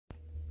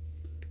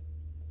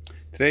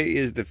Today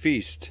is the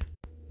feast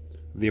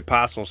of the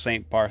Apostle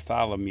St.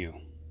 Bartholomew.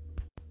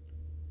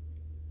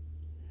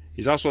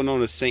 He's also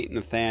known as St.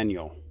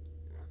 Nathaniel.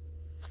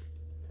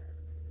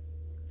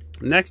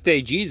 The next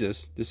day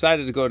Jesus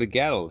decided to go to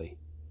Galilee,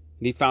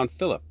 and he found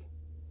Philip,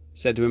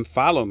 said to him,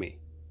 "Follow me."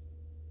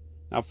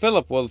 Now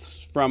Philip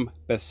was from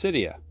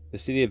Bethsaida, the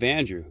city of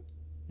Andrew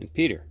and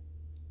Peter.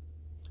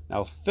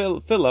 Now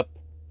Philip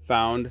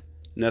found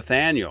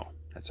Nathanael,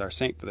 that's our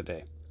saint for the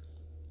day,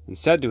 and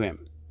said to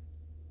him,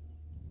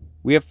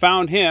 "We have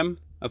found him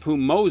of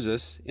whom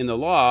Moses in the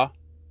law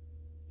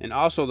and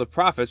also the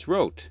prophets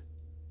wrote,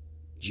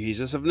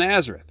 Jesus of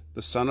Nazareth,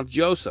 the son of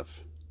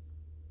Joseph."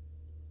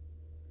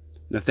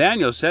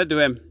 Nathanael said to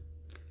him,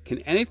 "Can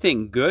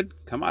anything good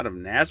come out of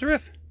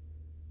Nazareth?"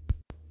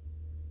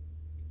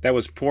 That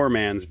was poor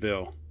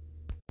mansville.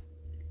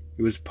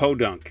 It was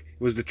podunk.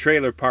 It was the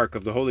trailer park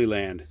of the Holy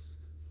Land.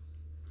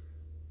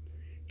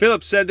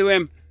 Philip said to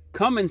him,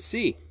 "Come and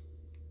see."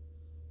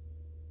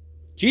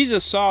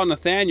 Jesus saw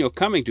Nathanael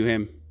coming to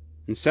him,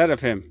 and said of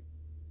him,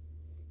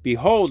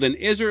 "Behold, an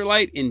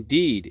Israelite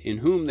indeed, in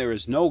whom there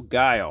is no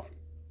guile."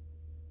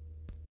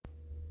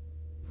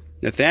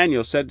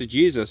 Nathanael said to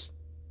Jesus,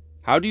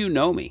 "How do you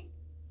know me?"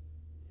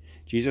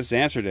 Jesus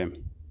answered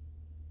him,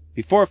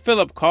 "Before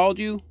Philip called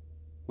you,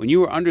 when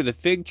you were under the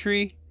fig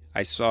tree,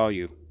 I saw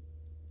you."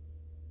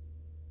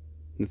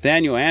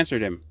 Nathanael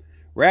answered him,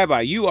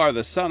 "Rabbi, you are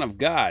the Son of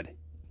God.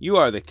 You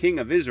are the King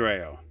of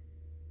Israel."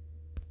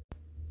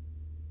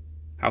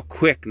 How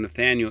quick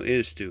Nathanael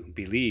is to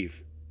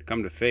believe, to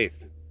come to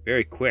faith.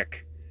 Very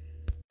quick.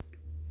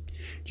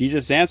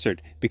 Jesus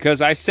answered, "Because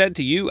I said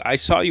to you, I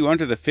saw you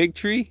under the fig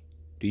tree,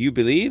 do you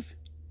believe?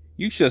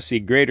 You shall see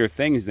greater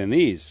things than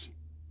these.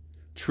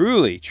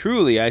 Truly,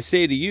 truly, I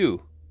say to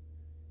you,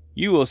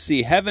 you will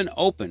see heaven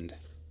opened,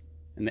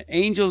 and the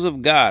angels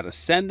of God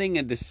ascending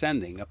and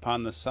descending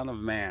upon the Son of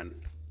Man."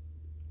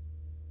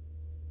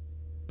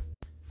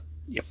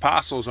 The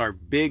apostles are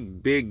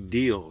big, big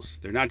deals.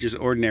 They're not just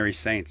ordinary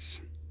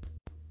saints.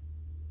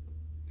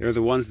 They're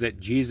the ones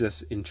that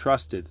Jesus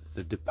entrusted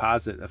the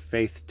deposit of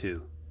faith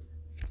to.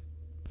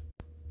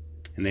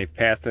 And they've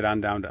passed it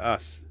on down to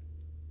us.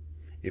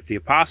 If the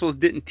apostles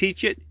didn't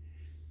teach it,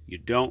 you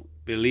don't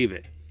believe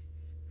it.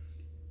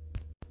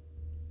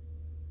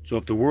 So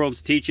if the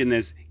world's teaching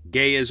this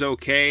gay is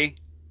okay,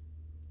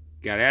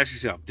 you gotta ask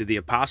yourself, did the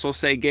apostles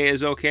say gay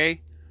is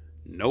okay?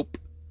 Nope,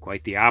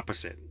 quite the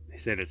opposite. They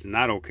said it's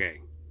not okay.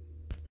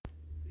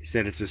 They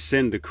said it's a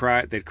sin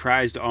that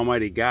cries to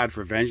Almighty God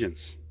for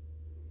vengeance.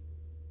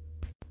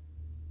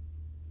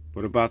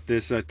 What about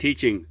this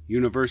teaching,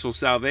 universal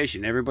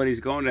salvation?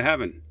 Everybody's going to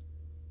heaven.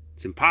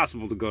 It's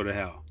impossible to go to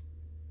hell.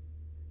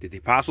 Did the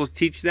apostles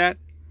teach that?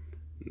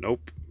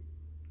 Nope.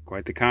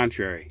 Quite the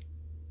contrary.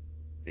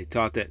 They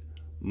taught that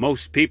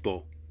most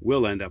people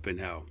will end up in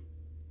hell.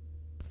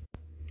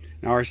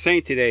 Now our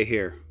saint today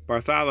here,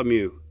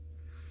 Bartholomew,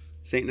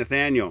 St.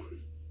 Nathaniel,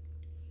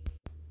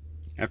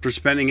 after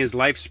spending his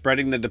life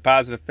spreading the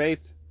deposit of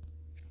faith,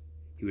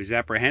 he was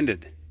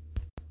apprehended.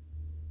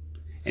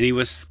 And he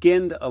was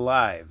skinned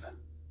alive.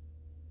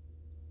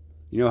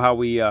 You know how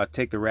we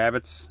take the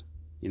rabbits?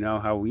 You know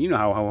how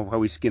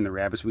we skin the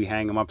rabbits? We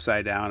hang them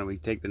upside down, and we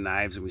take the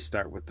knives and we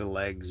start with the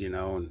legs,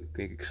 and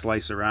we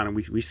slice around, and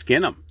we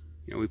skin them.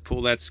 We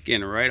pull that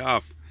skin right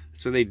off.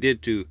 That's what they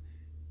did to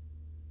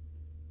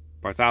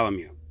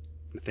Bartholomew,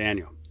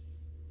 Nathaniel.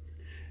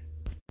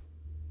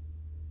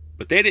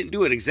 But they didn't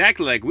do it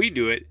exactly like we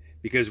do it,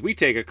 because we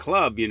take a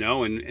club,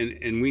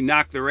 and we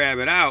knock the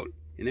rabbit out,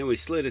 and then we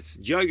slit its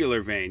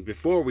jugular vein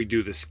before we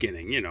do the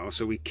skinning,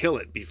 so we kill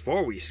it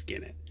before we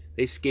skin it.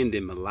 They skinned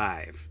him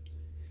alive.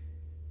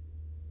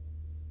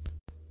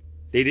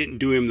 They didn't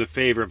do him the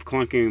favor of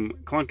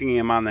clunking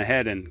him on the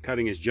head and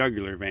cutting his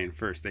jugular vein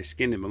first. They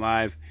skinned him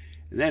alive,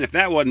 and then if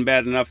that wasn't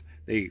bad enough,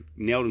 they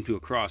nailed him to a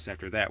cross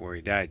after that, where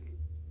he died.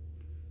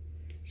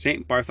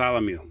 St.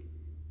 Bartholomew,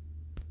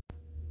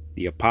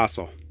 the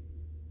Apostle.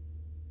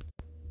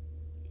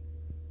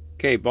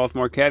 Okay,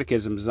 Baltimore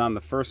Catechism is on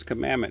the first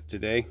commandment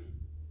today.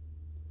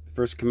 The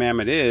first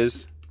commandment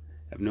is,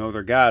 "Have no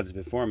other gods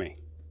before me."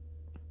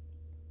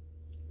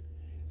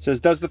 It says,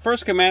 does the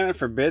first commandment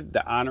forbid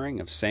the honoring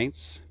of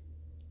saints?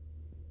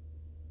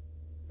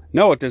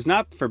 No, it does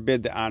not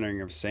forbid the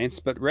honoring of saints,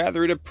 but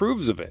rather it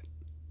approves of it.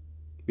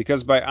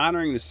 Because by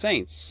honoring the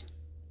saints,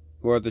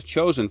 who are the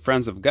chosen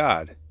friends of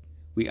God,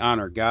 we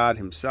honor God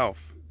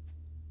himself.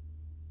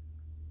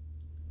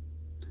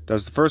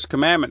 Does the first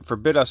commandment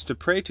forbid us to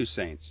pray to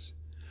saints?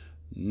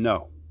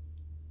 No.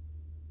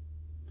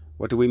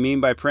 What do we mean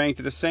by praying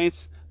to the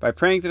saints? By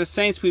praying to the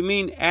saints, we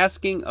mean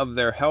asking of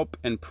their help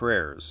and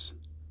prayers.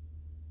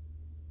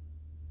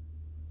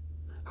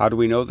 How do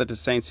we know that the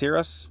saints hear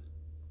us?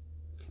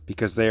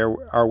 Because they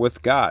are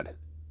with God,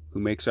 who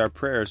makes our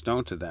prayers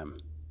known to them.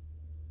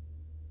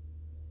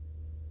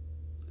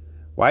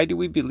 Why do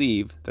we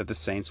believe that the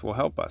saints will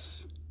help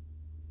us?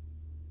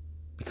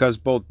 Because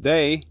both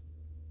they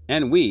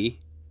and we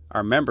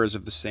are members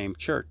of the same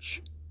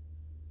church,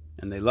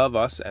 and they love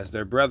us as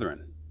their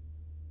brethren.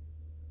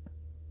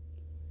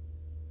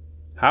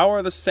 How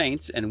are the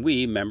saints and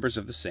we members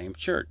of the same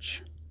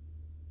church?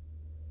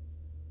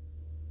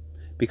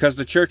 Because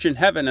the church in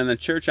heaven and the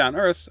church on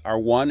earth are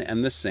one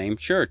and the same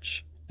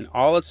church, and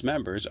all its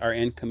members are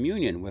in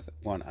communion with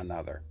one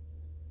another.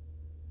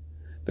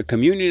 The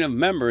communion of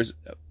members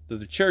of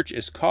the church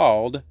is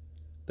called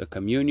the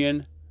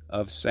communion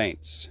of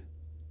saints.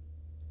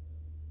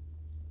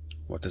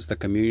 What does the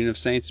communion of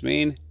saints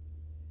mean?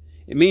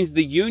 It means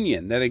the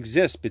union that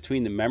exists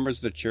between the members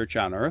of the church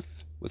on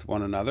earth with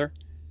one another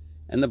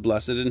and the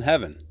blessed in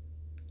heaven,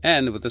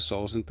 and with the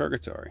souls in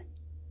purgatory.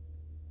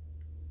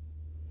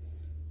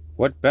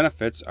 What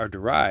benefits are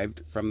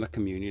derived from the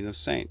communion of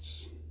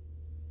saints?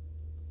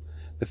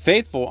 The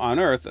faithful on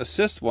earth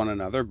assist one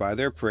another by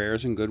their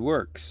prayers and good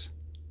works,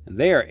 and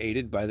they are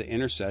aided by the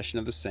intercession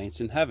of the saints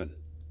in heaven,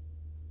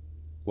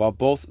 while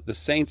both the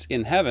saints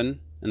in heaven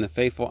and the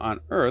faithful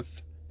on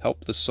earth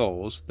help the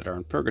souls that are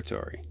in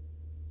purgatory.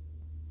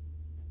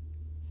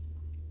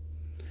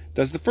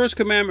 Does the first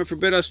commandment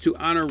forbid us to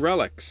honor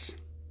relics?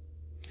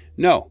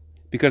 No,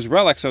 because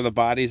relics are the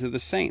bodies of the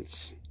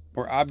saints,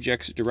 or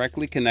objects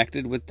directly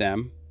connected with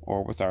them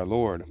or with our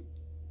Lord.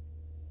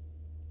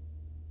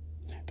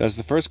 Does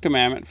the first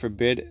commandment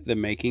forbid the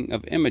making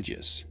of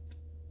images?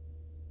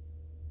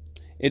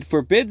 It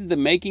forbids the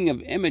making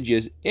of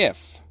images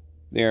if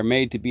they are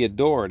made to be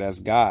adored as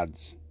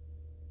gods,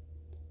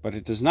 but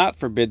it does not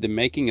forbid the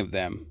making of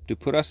them to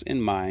put us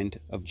in mind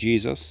of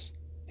Jesus,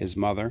 his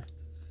mother,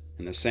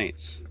 and the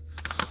saints.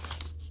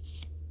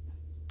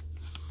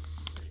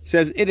 It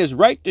says, it is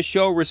right to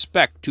show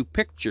respect to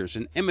pictures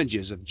and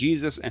images of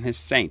Jesus and his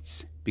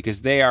saints,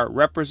 because they are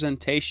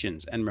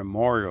representations and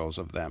memorials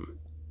of them.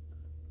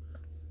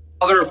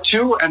 Father of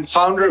two and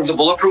founder of the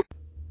Bulletproof.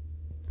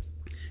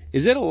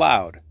 Is it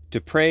allowed to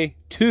pray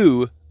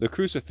to the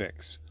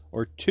crucifix,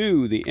 or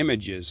to the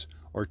images,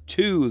 or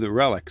to the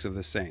relics of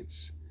the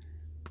saints?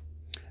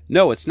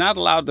 No, it's not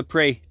allowed to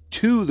pray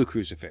to the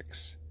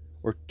crucifix,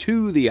 or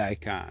to the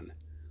icon,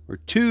 or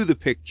to the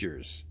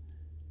pictures,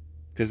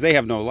 because they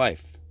have no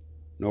life,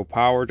 no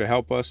power to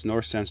help us,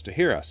 nor sense to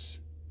hear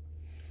us.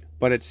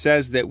 But it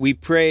says that we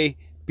pray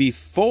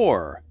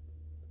before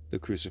the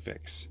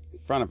crucifix, in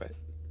front of it.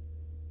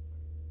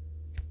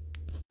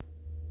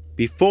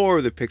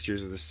 Before the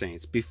pictures of the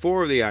saints,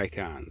 before the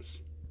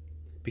icons,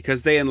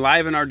 because they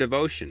enliven our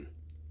devotion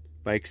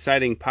by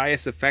exciting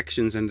pious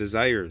affections and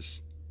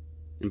desires,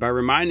 and by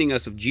reminding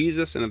us of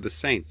Jesus and of the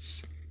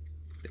saints,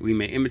 that we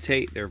may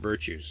imitate their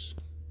virtues.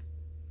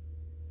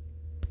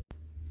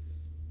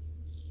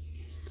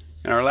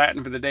 And our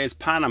Latin for the day is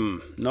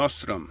Panem,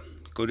 Nostrum,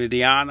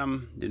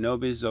 Cotidianum de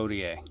Nobis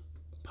Hodie.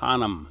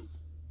 Panem.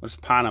 What does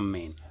Panem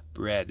mean?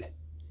 Bread.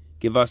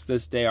 Give us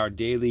this day our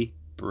daily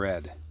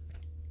bread.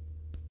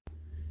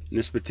 In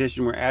this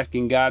petition, we're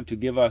asking God to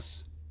give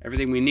us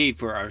everything we need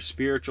for our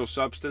spiritual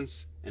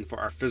substance and for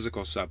our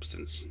physical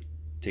substance.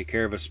 Take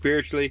care of us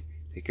spiritually,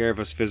 take care of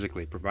us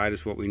physically, provide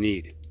us what we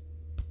need.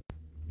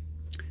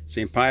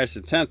 St. Pius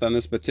X, on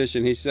this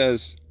petition, he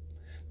says,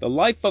 the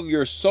life of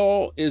your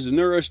soul is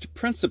nourished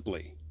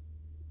principally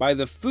by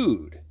the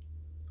food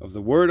of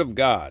the Word of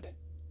God,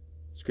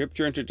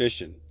 Scripture and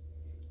tradition,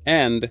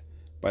 and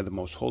by the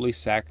most holy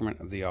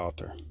sacrament of the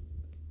altar.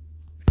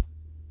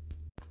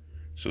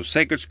 So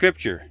sacred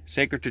Scripture,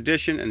 sacred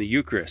tradition, and the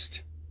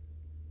Eucharist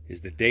is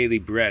the daily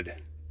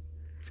bread.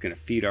 It's going to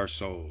feed our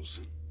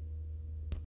souls.